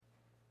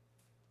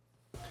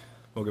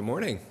Well, good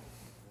morning.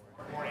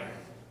 Good morning.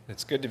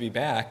 It's good to be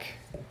back.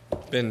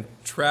 Been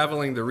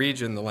traveling the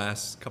region the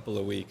last couple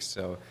of weeks,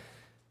 so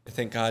I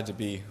thank God to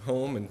be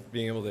home and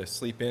being able to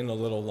sleep in a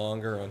little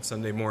longer on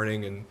Sunday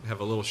morning and have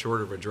a little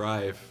shorter of a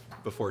drive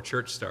before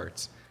church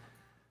starts.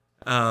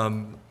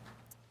 And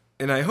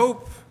I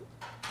hope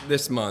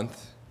this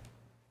month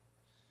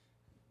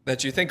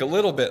that you think a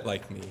little bit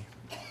like me.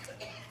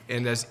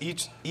 And as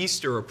each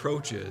Easter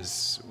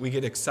approaches, we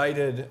get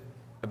excited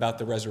about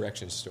the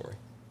resurrection story.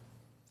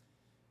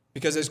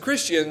 Because as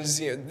Christians,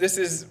 this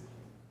is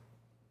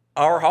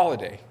our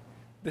holiday.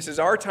 This is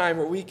our time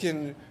where we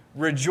can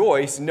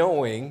rejoice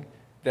knowing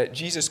that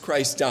Jesus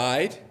Christ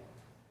died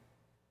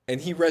and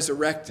he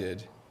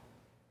resurrected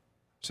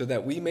so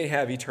that we may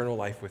have eternal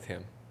life with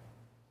him.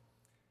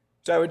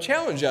 So I would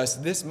challenge us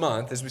this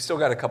month, as we still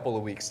got a couple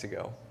of weeks to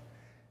go,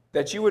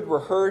 that you would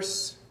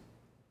rehearse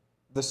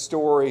the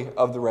story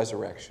of the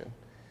resurrection,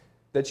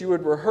 that you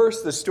would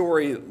rehearse the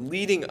story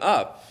leading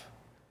up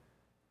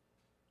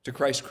to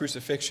Christ's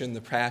crucifixion,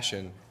 the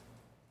passion,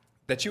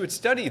 that you would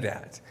study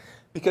that,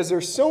 because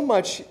there's so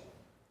much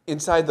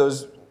inside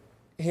those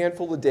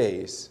handful of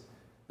days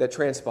that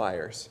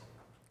transpires.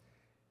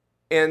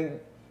 And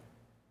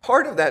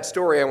part of that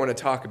story I want to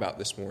talk about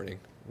this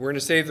morning. We're going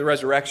to save the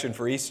resurrection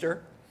for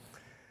Easter.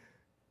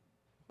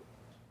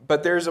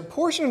 But there's a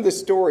portion of this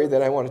story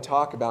that I want to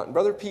talk about, and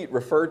Brother Pete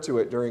referred to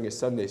it during his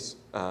Sunday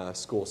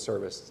school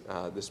service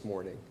this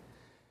morning.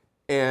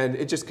 And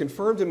it just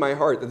confirmed in my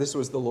heart that this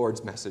was the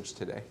Lord's message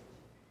today.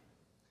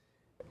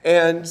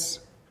 And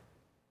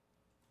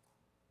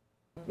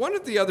one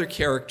of the other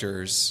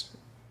characters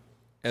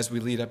as we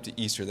lead up to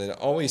Easter that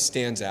always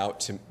stands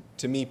out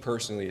to me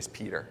personally is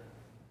Peter.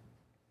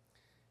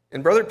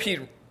 And Brother Pete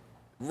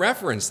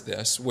referenced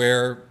this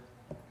where,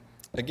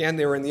 again,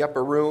 they were in the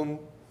upper room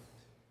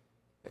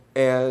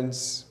and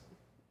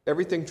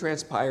everything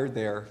transpired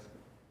there.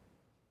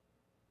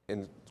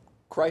 And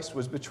Christ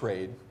was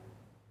betrayed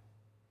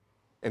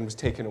and was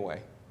taken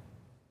away.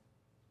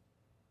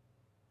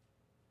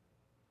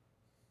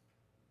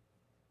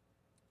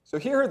 So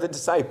here are the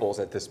disciples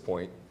at this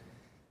point.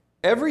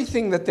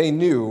 Everything that they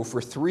knew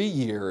for 3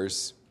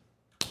 years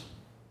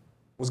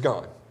was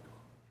gone.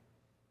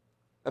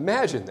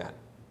 Imagine that.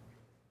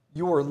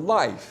 Your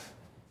life,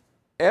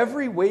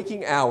 every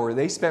waking hour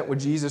they spent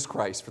with Jesus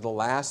Christ for the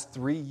last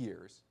 3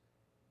 years,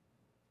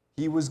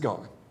 he was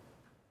gone,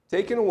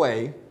 taken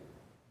away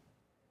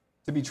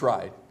to be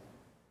tried.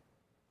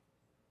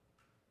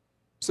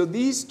 So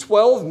these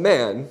 12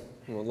 men,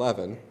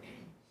 11,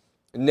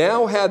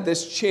 now had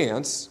this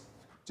chance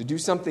to do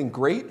something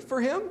great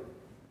for him,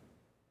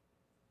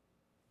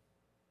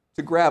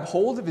 to grab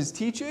hold of his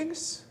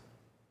teachings,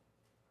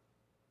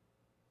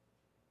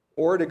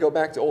 or to go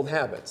back to old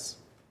habits.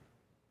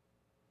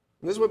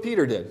 And this is what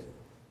Peter did.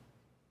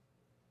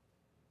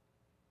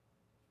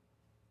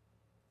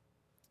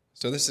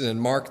 So this is in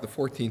Mark, the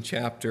 14th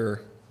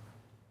chapter,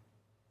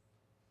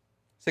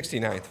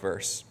 69th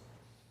verse.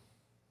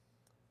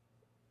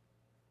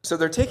 So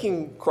they're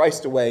taking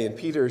Christ away, and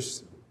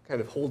Peter's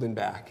kind of holding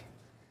back.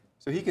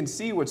 So he can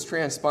see what's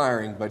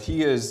transpiring, but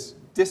he is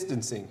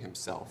distancing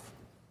himself.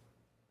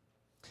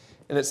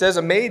 And it says,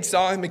 a maid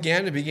saw him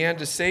again and began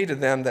to say to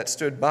them that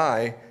stood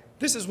by,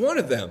 "This is one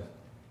of them."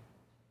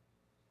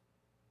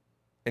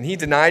 And he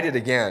denied it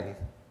again.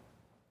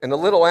 And a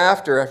little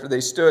after they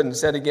stood and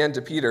said again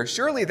to Peter,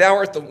 "Surely thou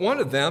art the one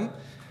of them,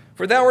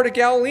 for thou art a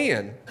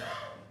Galilean,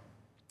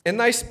 and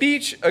thy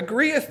speech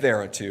agreeth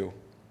thereunto."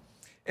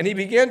 And he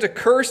began to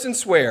curse and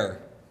swear.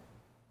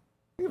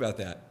 Think about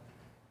that.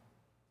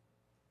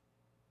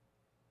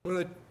 One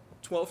of the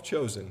 12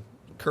 chosen,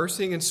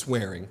 cursing and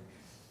swearing,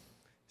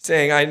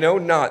 saying, "I know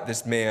not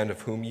this man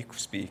of whom you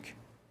speak."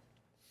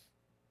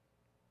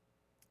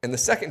 And the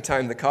second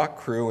time the cock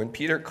crew, and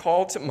Peter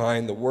called to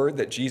mind the word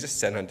that Jesus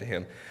said unto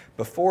him,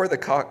 "Before the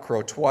cock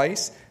crow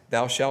twice,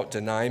 thou shalt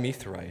deny me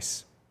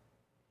thrice."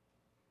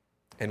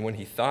 And when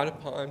he thought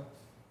upon,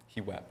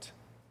 he wept.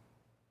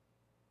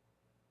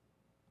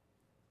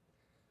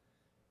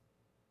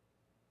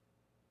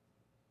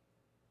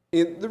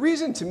 The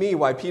reason to me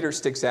why Peter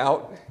sticks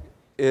out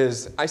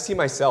is I see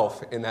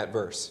myself in that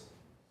verse.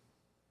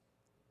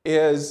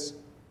 Is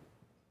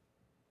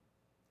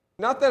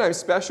not that I'm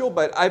special,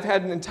 but I've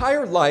had an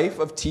entire life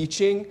of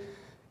teaching.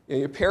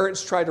 Your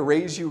parents try to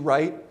raise you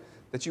right,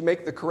 that you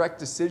make the correct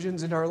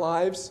decisions in our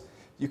lives.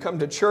 You come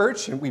to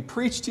church and we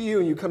preach to you,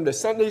 and you come to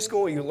Sunday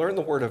school and you learn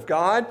the Word of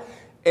God.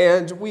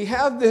 And we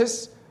have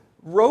this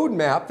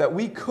roadmap that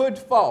we could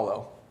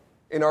follow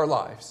in our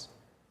lives.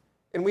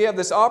 And we have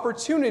this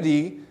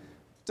opportunity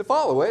to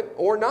follow it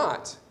or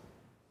not.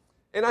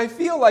 And I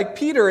feel like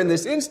Peter in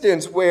this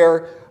instance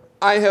where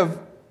I have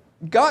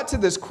got to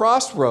this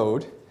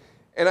crossroad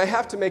and I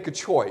have to make a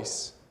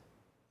choice.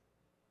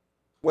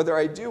 Whether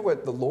I do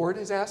what the Lord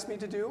has asked me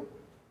to do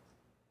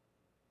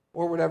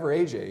or whatever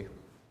AJ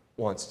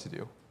wants to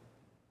do.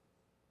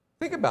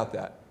 Think about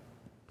that.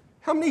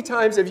 How many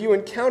times have you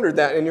encountered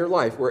that in your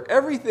life where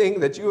everything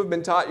that you have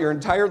been taught your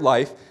entire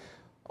life,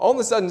 all of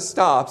a sudden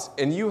stops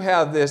and you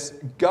have this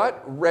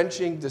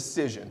gut-wrenching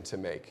decision to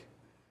make.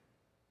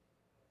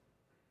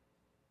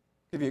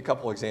 I'll give you a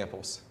couple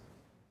examples.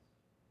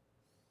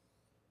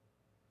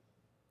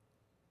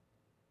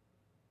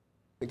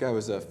 I think I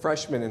was a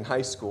freshman in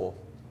high school,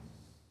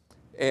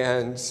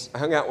 and I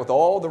hung out with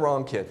all the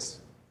wrong kids.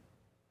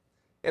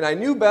 And I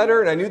knew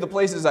better, and I knew the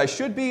places I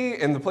should be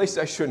and the places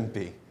I shouldn't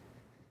be.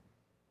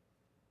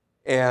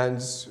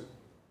 And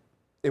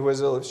it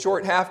was a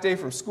short half day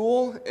from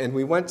school, and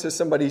we went to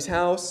somebody's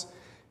house,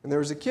 and there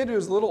was a kid who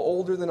was a little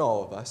older than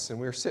all of us, and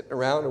we were sitting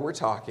around and we're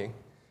talking,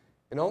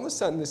 and all of a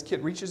sudden this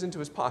kid reaches into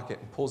his pocket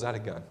and pulls out a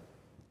gun.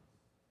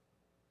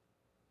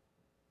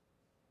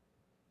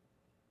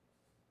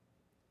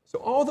 So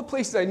all the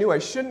places I knew I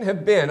shouldn't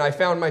have been, I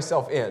found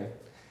myself in.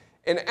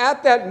 And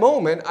at that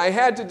moment, I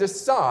had to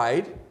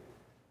decide,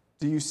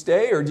 do you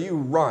stay or do you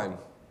run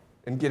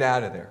and get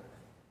out of there?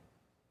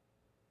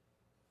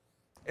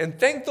 And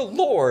thank the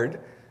Lord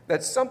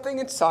that something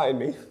inside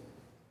me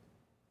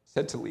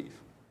said to leave.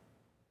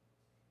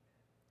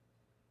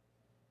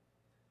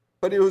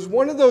 But it was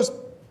one of those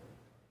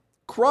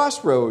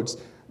crossroads,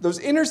 those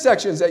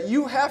intersections that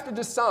you have to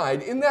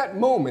decide in that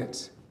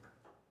moment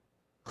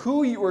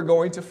who you are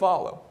going to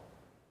follow.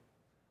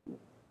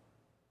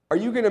 Are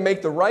you going to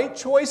make the right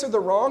choice or the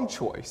wrong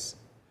choice?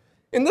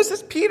 And this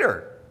is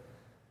Peter.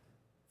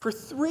 For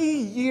 3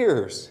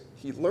 years,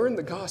 he learned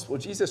the gospel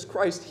of Jesus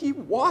Christ. He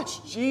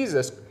watched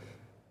Jesus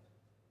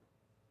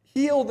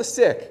heal the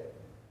sick.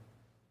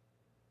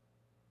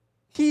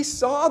 He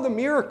saw the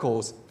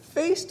miracles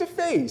face to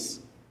face.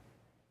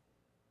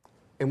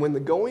 And when the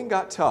going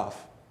got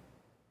tough,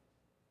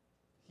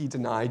 he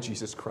denied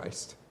Jesus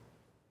Christ.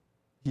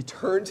 He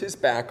turned his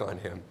back on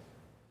him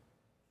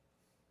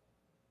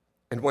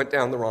and went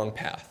down the wrong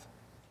path.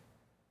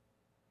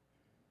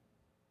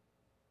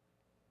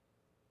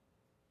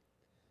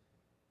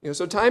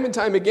 So time and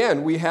time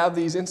again, we have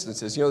these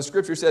instances. The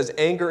scripture says,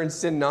 anger and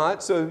sin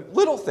not. So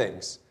little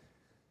things.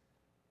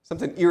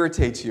 Something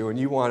irritates you and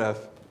you want to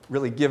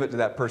really give it to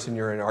that person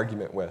you're in an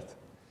argument with.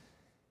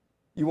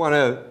 You want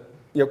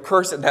to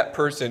curse at that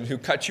person who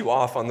cut you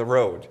off on the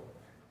road.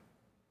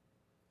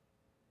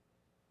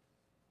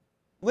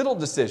 Little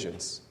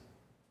decisions.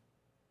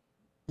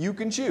 You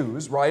can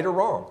choose right or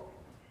wrong.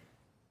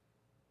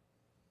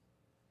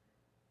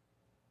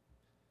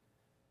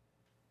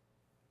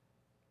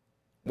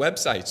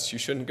 Websites you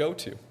shouldn't go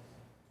to.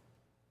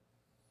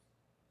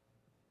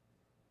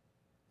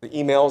 The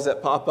emails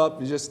that pop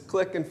up, you just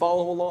click and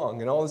follow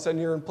along, and all of a sudden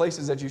you're in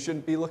places that you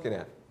shouldn't be looking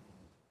at.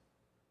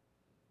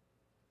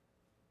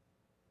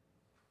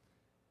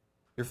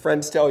 Your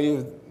friends tell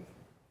you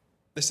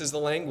this is the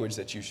language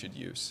that you should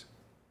use.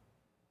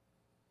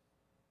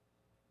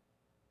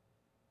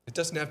 It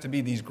doesn't have to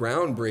be these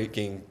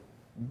groundbreaking,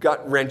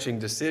 gut-wrenching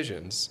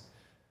decisions,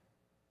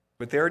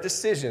 but there are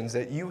decisions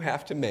that you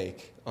have to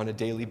make on a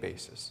daily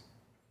basis.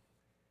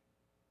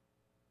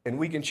 And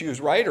we can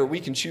choose right or we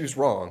can choose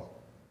wrong.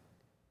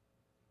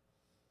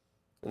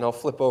 And I'll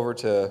flip over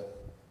to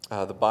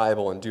the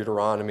Bible in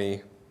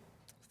Deuteronomy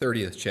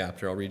 30th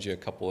chapter. I'll read you a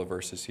couple of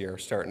verses here,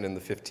 starting in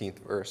the 15th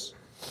verse.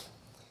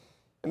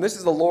 And this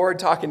is the Lord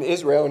talking to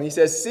Israel, and he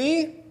says,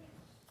 "See,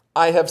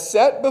 I have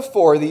set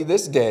before thee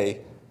this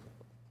day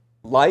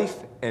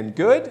life and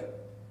good,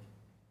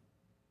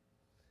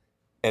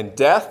 and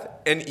death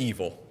and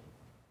evil."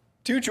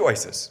 2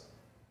 choices.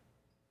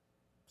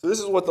 So this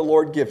is what the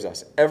Lord gives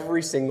us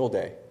every single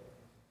day.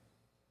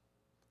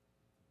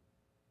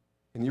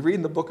 And you read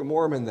in the Book of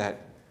Mormon that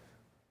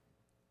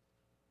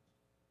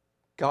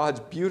God's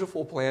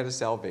beautiful plan of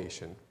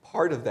salvation,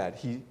 part of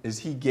that is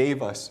He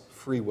gave us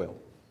free will.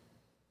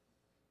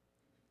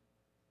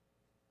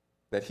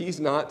 That He's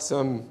not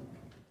some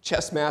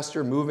chess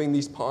master moving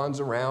these pawns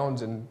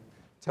around and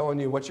telling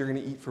you what you're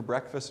going to eat for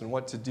breakfast and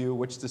what to do,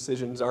 which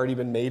decision's already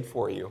been made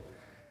for you.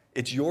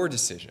 It's your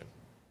decision.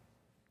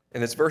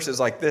 And it's verses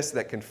like this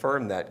that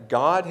confirm that.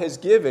 God has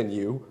given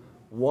you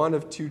one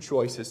of 2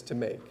 choices to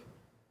make.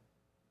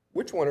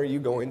 Which one are you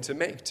going to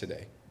make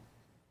today?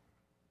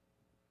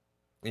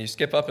 And you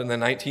skip up in the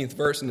 19th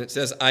verse, and it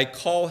says, "I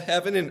call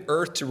heaven and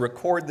earth to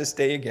record this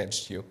day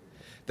against you,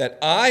 that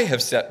I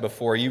have set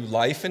before you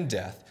life and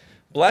death,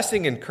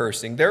 blessing and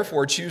cursing.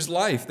 Therefore choose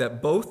life,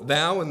 that both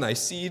thou and thy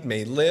seed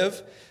may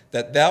live,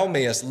 that thou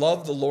mayest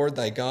love the Lord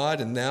thy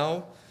God, and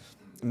thou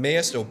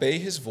mayest obey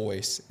his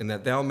voice, and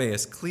that thou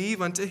mayest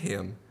cleave unto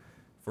him,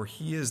 for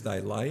he is thy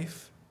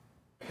life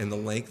and the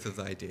length of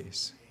thy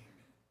days."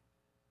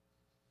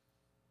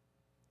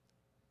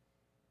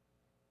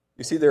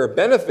 You see, there are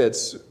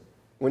benefits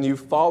when you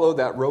follow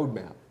that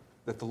roadmap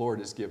that the Lord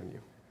has given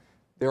you.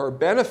 There are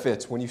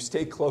benefits when you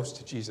stay close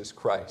to Jesus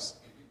Christ.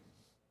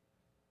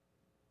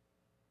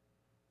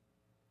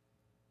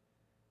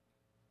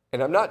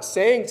 And I'm not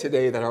saying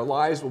today that our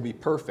lives will be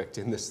perfect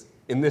in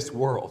this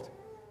world.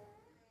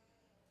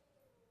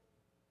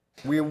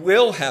 We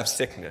will have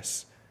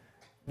sickness.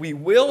 We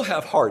will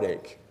have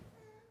heartache.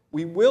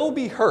 We will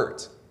be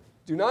hurt.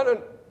 Do not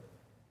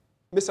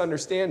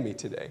misunderstand me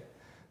today.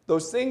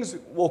 Those things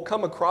will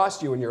come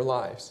across you in your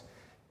lives.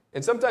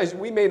 And sometimes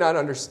we may not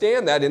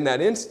understand that in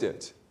that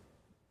instant.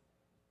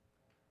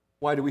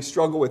 Why do we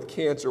struggle with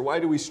cancer? Why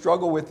do we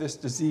struggle with this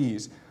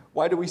disease?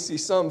 Why do we see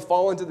some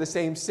fall into the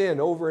same sin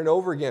over and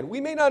over again?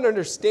 We may not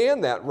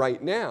understand that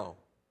right now.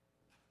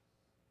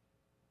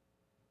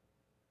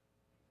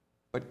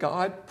 But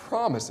God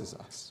promises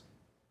us,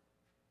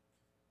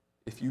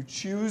 if you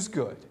choose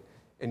good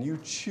and you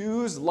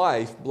choose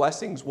life,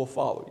 blessings will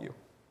follow you.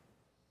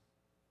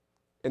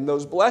 And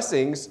those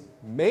blessings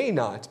may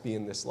not be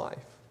in this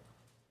life.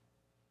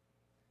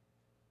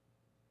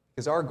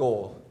 Because our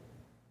goal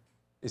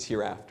is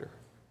hereafter.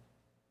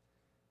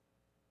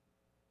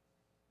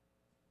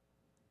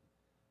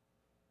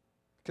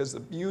 Because the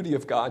beauty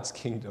of God's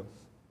kingdom,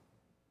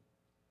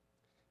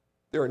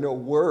 there are no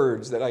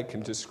words that I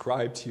can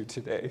describe to you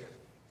today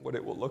what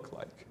it will look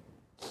like.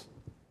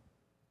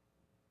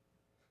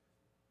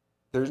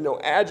 There's no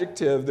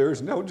adjective,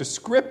 there's no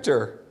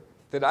descriptor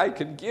that I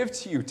can give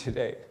to you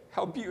today.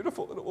 How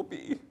beautiful it will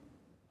be.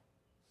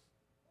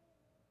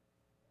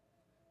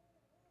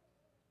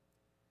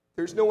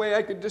 There's no way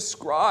I could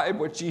describe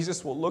what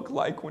Jesus will look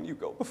like when you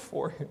go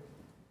before him.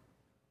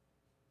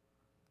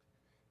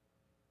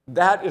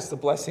 That is the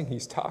blessing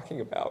he's talking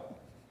about.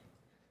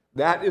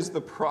 That is the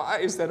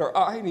prize that our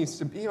eye needs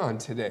to be on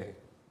today.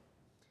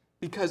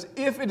 Because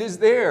if it is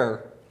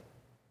there,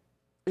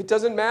 it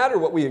doesn't matter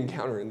what we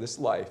encounter in this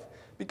life.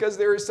 Because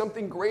there is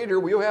something greater.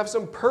 We will have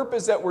some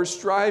purpose that we're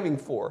striving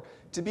for,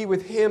 to be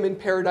with him in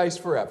paradise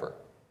forever.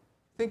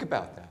 Think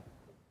about that.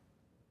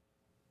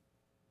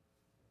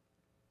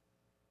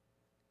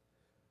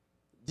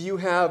 Do you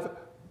have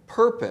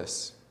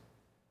purpose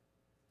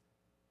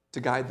to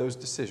guide those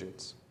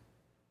decisions?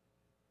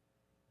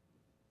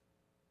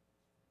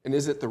 And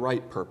is it the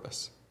right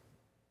purpose?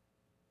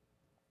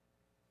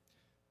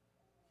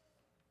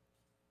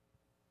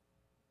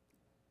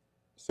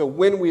 So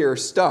when we are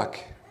stuck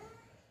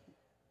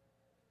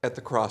at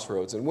the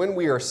crossroads, and when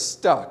we are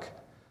stuck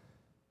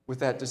with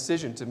that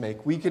decision to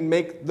make, we can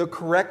make the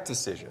correct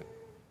decision.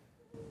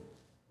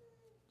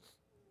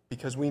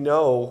 Because we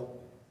know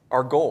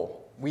our goal.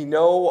 We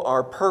know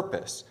our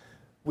purpose.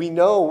 We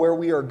know where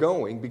we are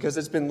going because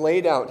it's been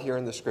laid out here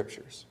in the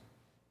Scriptures.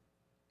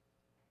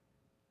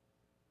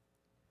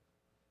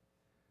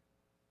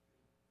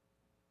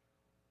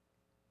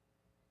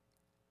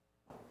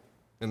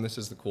 And this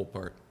is the cool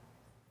part.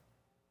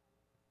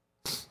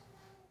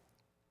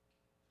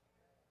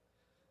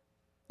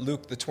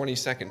 Luke, the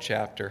 22nd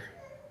chapter.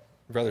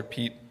 Brother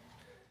Pete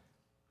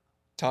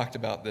talked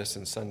about this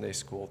in Sunday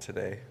school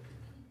today.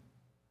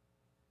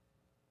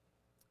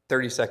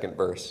 32nd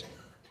verse.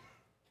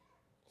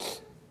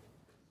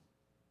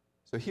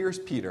 So here's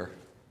Peter.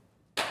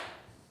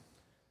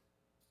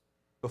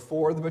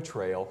 Before the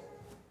betrayal,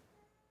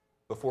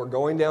 before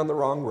going down the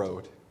wrong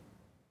road,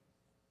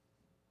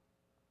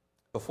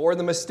 before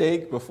the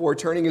mistake, before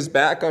turning his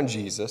back on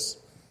Jesus.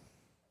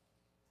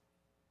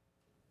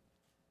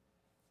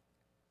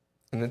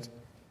 And then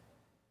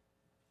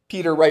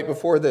Peter, right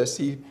before this,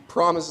 he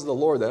promises the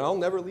Lord that I'll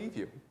never leave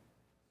you.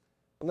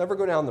 I'll never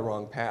go down the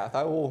wrong path.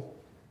 I'll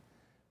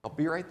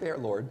be right there,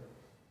 Lord.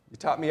 You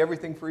taught me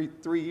everything for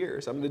 3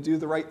 years. I'm going to do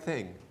the right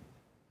thing.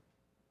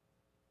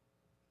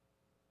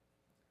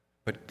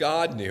 But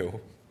God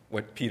knew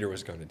what Peter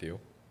was going to do.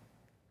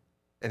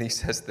 And he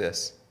says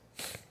this,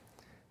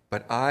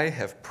 "But I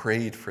have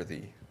prayed for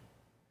thee,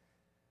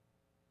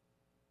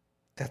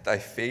 that thy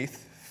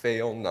faith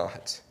fail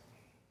not."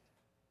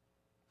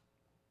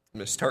 I'm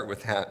going to start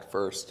with that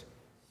first.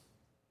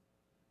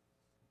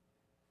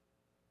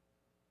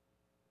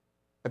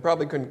 I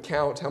probably couldn't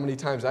count how many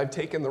times I've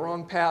taken the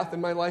wrong path in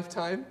my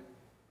lifetime.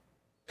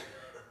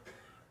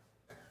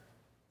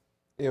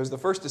 It was the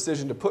first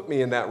decision to put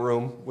me in that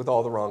room with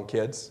all the wrong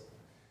kids.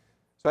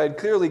 So I had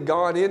clearly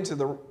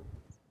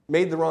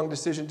made the wrong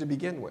decision to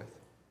begin with.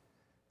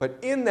 But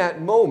in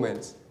that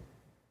moment,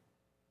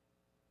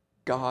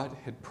 God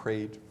had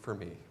prayed for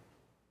me.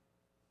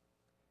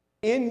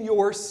 In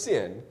your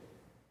sin,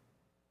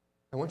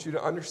 I want you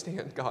to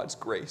understand God's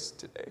grace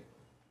today.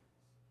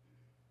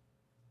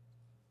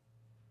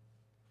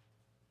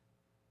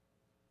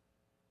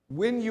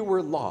 When you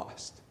were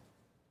lost,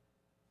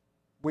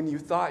 when you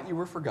thought you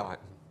were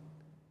forgotten,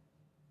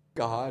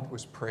 God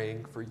was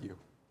praying for you.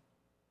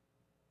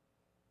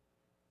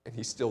 And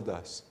he still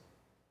does.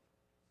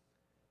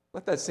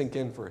 Let that sink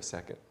in for a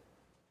second.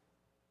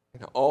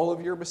 In all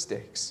of your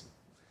mistakes,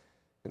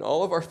 in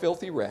all of our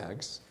filthy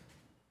rags,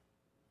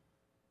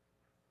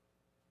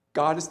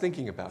 God is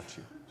thinking about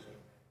you.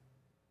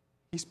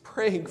 He's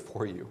praying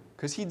for you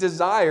because he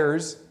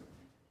desires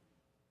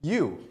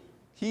you.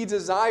 He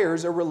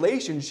desires a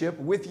relationship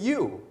with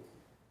you.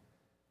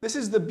 This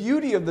is the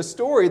beauty of the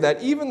story,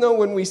 that even though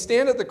when we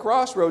stand at the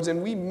crossroads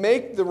and we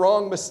make the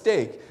wrong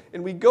mistake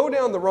and we go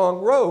down the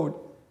wrong road,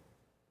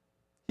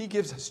 he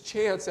gives us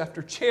chance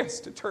after chance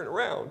to turn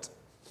around.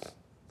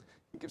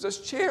 He gives us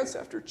chance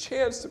after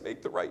chance to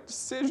make the right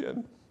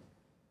decision.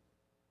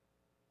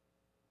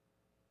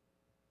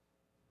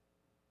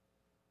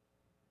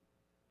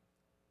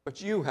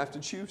 But you have to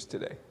choose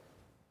today.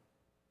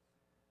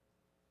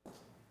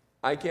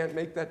 I can't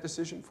make that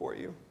decision for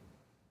you.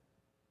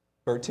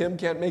 Or Tim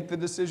can't make the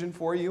decision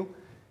for you.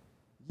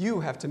 You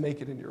have to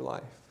make it in your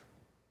life.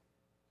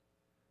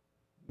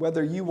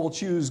 Whether you will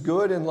choose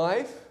good in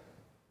life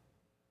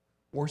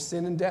or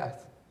sin and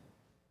death.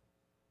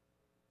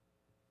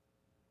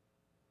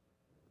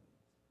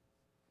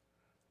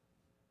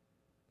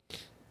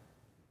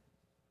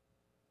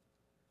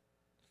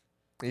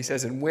 He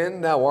says, and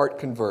when thou art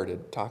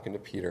converted, talking to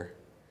Peter,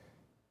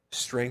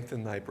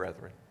 strengthen thy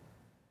brethren.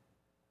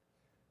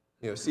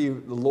 See,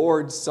 the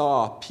Lord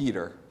saw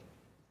Peter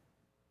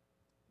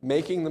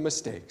making the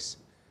mistakes,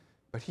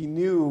 but he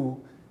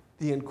knew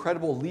the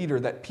incredible leader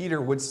that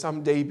Peter would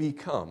someday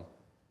become.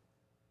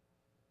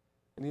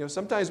 And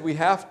sometimes we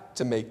have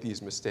to make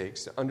these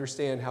mistakes to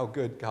understand how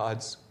good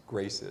God's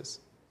grace is.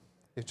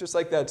 It's just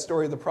like that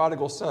story of the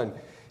prodigal son,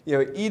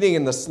 eating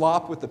in the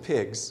slop with the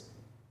pigs.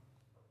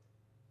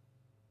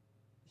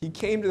 He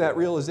came to that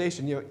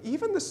realization,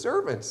 even the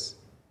servants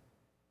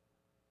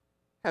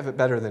have it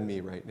better than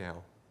me right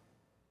now.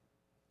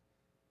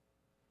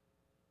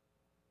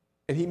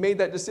 And he made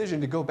that decision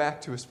to go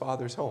back to his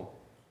father's home.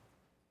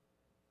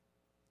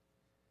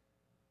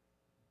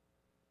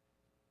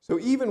 So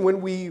even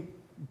when we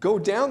go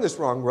down this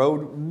wrong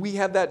road, we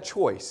have that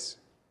choice.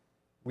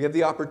 We have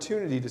the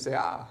opportunity to say,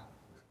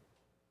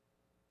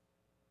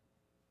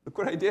 look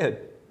what I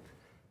did.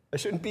 I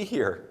shouldn't be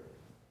here.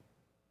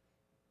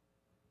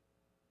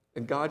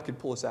 And God could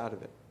pull us out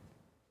of it.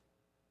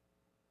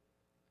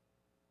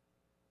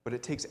 But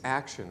it takes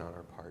action on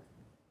our part.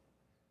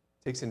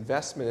 It takes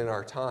investment in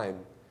our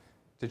time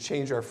to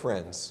change our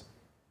friends.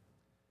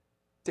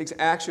 It takes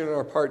action on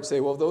our part to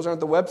say, well, those aren't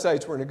the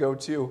websites we're going to go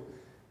to.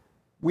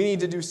 We need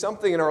to do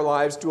something in our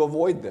lives to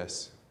avoid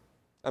this.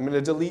 I'm going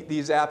to delete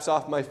these apps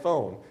off my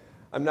phone.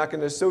 I'm not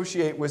going to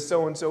associate with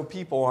so-and-so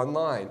people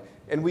online.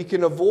 And we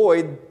can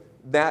avoid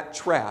that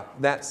trap,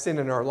 that sin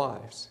in our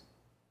lives.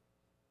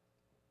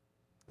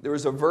 There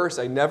was a verse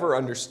I never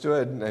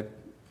understood, and I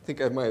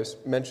think I might have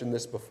mentioned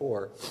this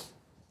before.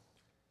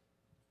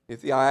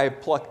 If the eye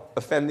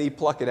offend thee,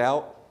 pluck it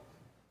out.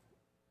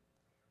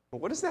 Well,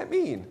 what does that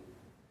mean?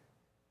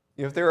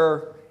 If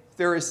there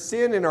is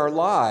sin in our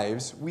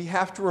lives, we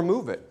have to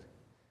remove it.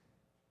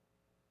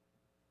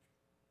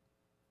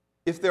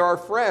 If there are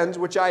friends,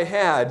 which I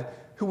had,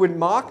 who would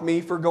mock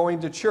me for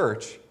going to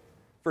church,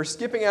 for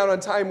skipping out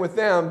on time with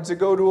them to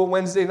go to a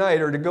Wednesday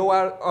night or to go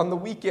out on the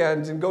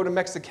weekends and go to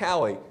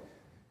Mexicali,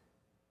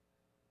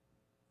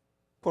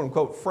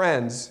 quote-unquote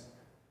friends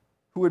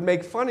who would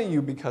make fun of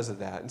you because of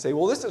that and say,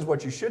 well, this is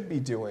what you should be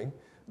doing.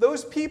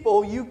 Those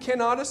people you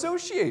cannot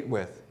associate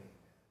with.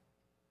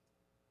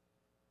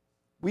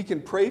 We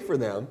can pray for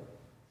them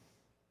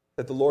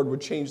that the Lord would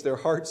change their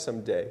hearts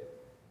someday.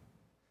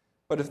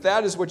 But if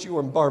that is what you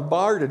are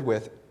bombarded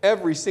with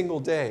every single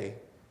day,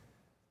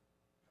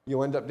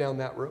 you'll end up down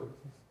that road.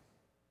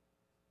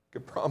 I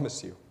can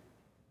promise you,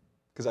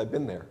 because I've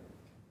been there.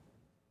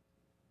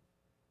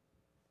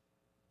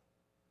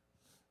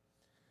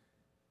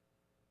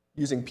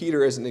 Using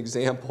Peter as an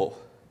example,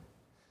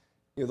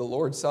 the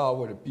Lord saw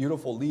what a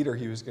beautiful leader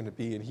he was going to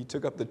be, and he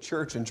took up the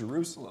church in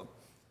Jerusalem.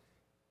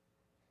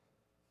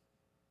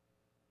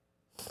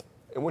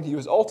 And when he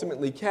was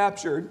ultimately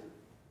captured,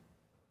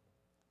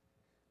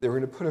 they were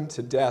going to put him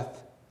to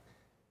death.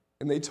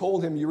 And they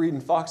told him, you read in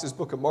Fox's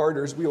Book of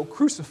Martyrs, we will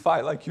crucify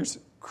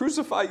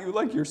you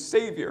like your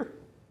Savior.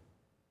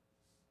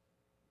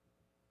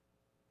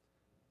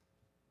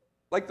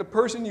 Like the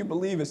person you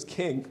believe is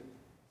king.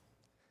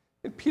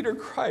 And Peter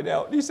cried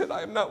out, and he said,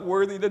 I am not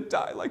worthy to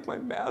die like my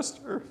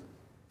master.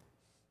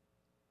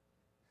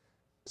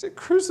 He said,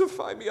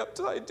 crucify me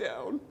upside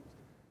down.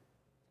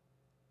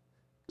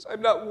 Because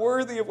I'm not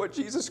worthy of what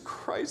Jesus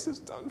Christ has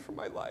done for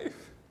my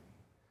life.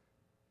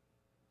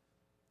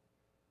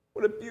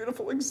 What a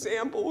beautiful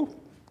example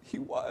he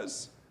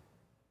was.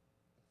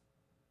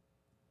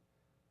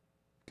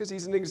 Because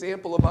he's an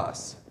example of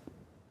us.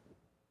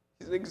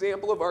 He's an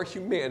example of our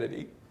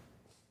humanity.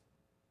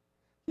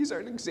 He's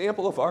an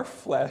example of our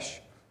flesh.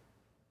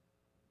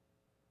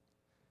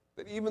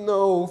 That even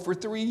though for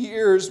 3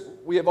 years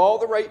we have all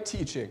the right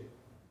teaching,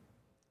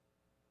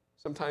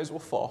 sometimes we'll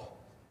fall.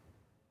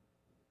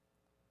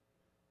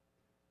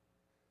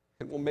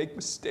 And we'll make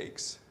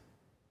mistakes.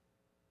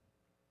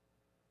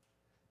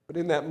 But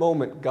in that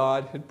moment,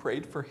 God had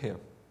prayed for him.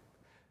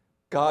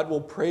 God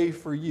will pray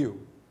for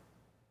you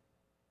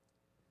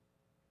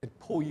and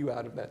pull you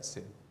out of that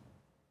sin.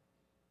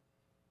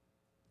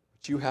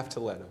 But you have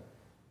to let him.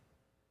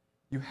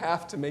 You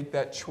have to make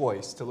that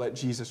choice to let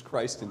Jesus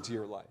Christ into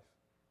your life.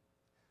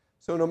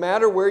 So no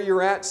matter where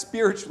you're at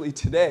spiritually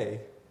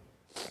today,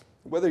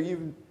 whether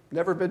you've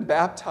never been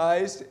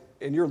baptized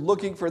and you're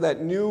looking for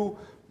that new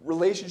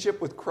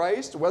relationship with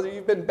Christ, whether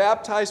you've been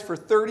baptized for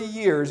 30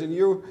 years and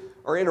you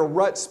are in a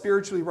rut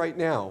spiritually right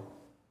now,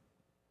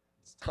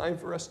 it's time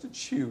for us to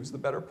choose the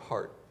better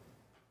part.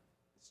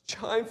 It's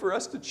time for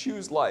us to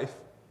choose life.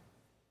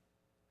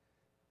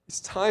 It's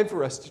time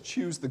for us to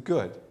choose the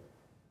good.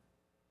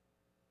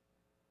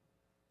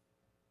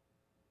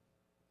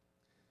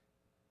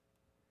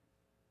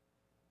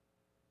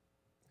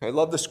 I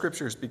love the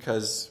scriptures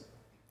because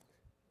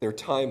they're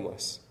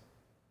timeless.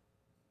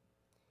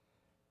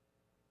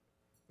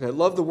 And I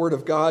love the Word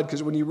of God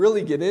because when you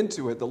really get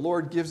into it, the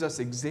Lord gives us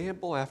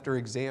example after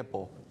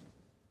example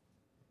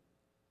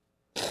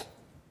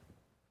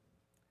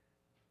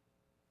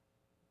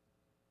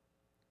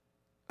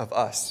of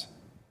us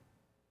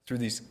through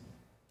these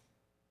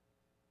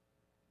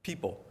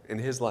people in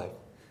His life.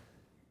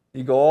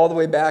 You go all the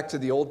way back to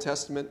the Old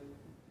Testament,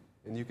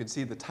 and you can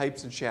see the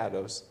types and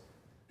shadows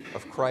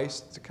of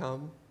Christ to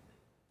come.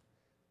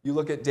 You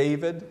look at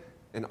David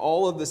and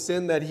all of the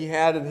sin that he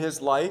had in his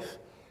life,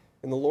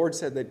 and the Lord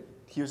said that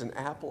he was an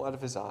apple out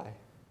of His eye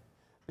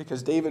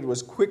because David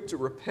was quick to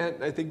repent.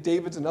 And I think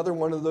David's another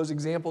one of those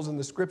examples in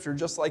the Scripture,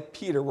 just like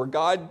Peter, where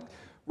God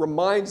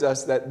reminds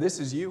us that this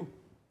is you.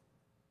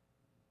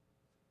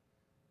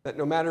 That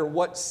no matter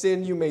what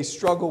sin you may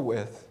struggle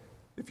with,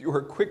 if you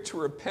are quick to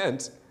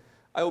repent,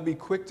 I will be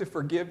quick to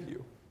forgive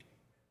you.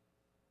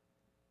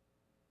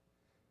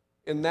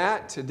 And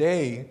that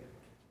today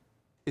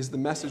is the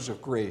message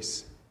of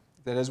grace.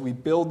 That as we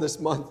build this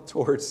month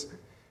towards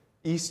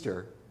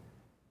Easter,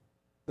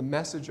 the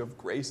message of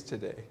grace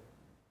today.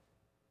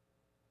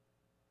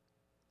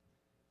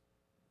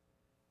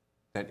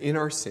 That in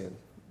our sin,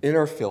 in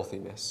our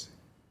filthiness,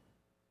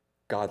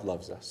 God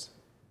loves us.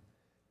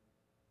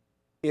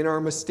 In our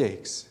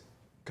mistakes,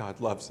 God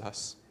loves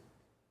us.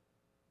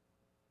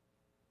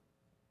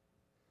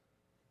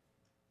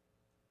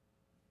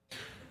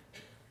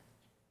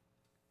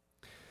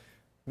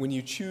 When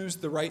you choose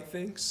the right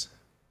things,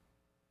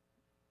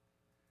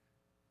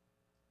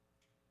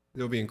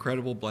 there will be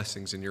incredible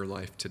blessings in your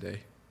life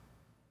today.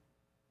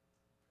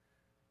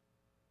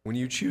 When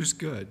you choose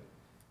good,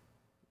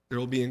 there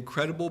will be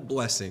incredible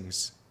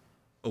blessings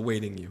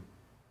awaiting you.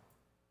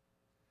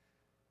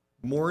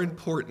 More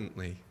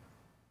importantly,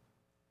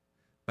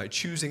 by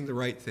choosing the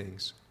right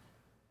things,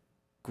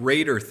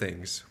 greater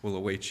things will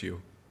await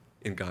you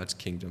in God's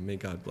kingdom. May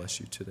God bless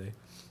you today.